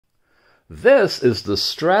This is the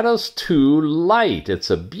Stratos 2 Lite. It's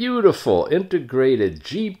a beautiful integrated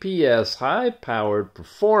GPS high-powered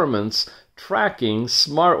performance tracking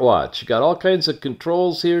smartwatch. You got all kinds of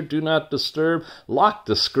controls here. Do not disturb. Lock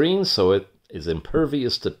the screen so it is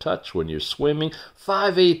impervious to touch when you're swimming.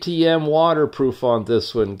 5ATM waterproof on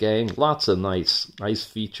this one, gang. Lots of nice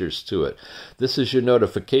features to it. This is your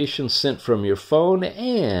notification sent from your phone,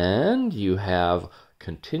 and you have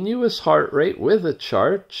continuous heart rate with a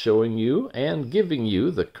chart showing you and giving you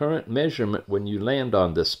the current measurement when you land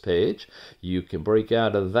on this page. You can break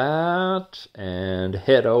out of that and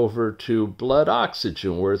head over to blood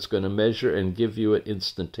oxygen, where it's going to measure and give you an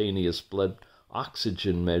instantaneous blood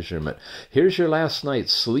oxygen measurement. Here's your last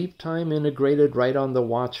night's sleep time integrated right on the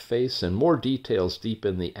watch face, and more details deep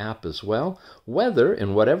in the app as well. Weather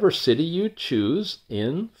in whatever city you choose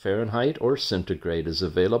in Fahrenheit or centigrade is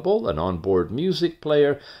available, an onboard music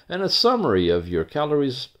player, and a summary of your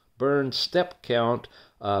calories burned, step count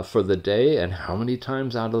for the day, and how many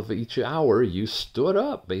times out of each hour you stood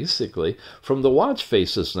up, basically. From the watch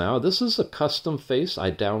faces now, this is a custom face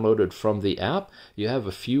I downloaded from the app. You have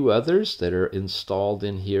a few others that are installed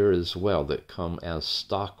in here as well that come as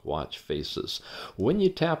stock watch faces. When you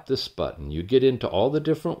tap this button, you get into all the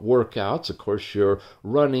different workouts. Of course, your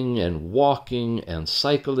running and walking and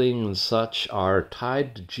cycling and such are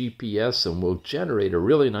tied to GPS and will generate a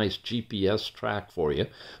really nice GPS track for you.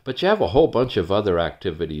 But you have a whole bunch of other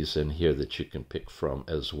activities in here that you can pick from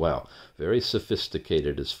as well. Very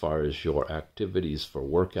sophisticated as far as your activities for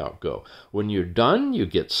workout go. When you're done, you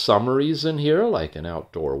get summaries in here, like an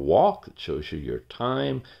outdoor walk that shows you your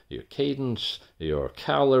time, your cadence, your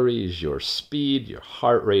calories, your speed, your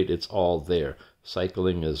heart rate. It's all there.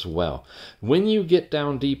 Cycling as well. When you get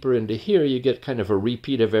down deeper into here, you get kind of a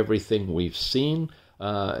repeat of everything we've seen,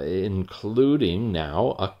 including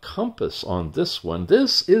now a compass on this one.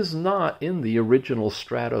 This is not in the original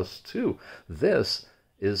Stratos 2. This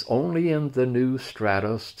is only in the new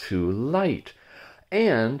Stratos 2 Lite.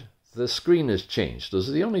 And the screen has changed. Those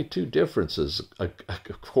are the only two differences.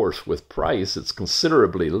 Of course, with price, it's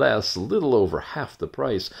considerably less, a little over half the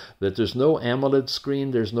price. That there's no AMOLED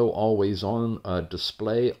screen, there's no always-on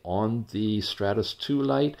display on the Stratos 2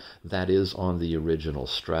 Lite. That is on the original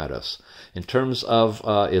Stratos. In terms of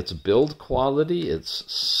its build quality, it's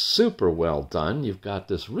super well done. You've got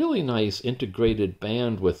this really nice integrated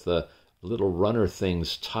band with the little runner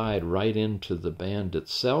things tied right into the band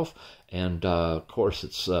itself. And, of course,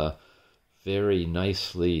 it's very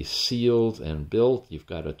nicely sealed and built. You've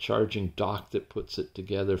got a charging dock that puts it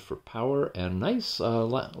together for power, and nice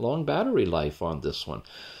long battery life on this one.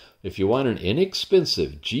 If you want an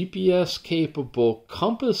inexpensive, GPS-capable,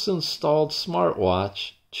 compass-installed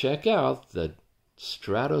smartwatch, check out the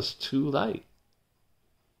Stratos 2 Lite.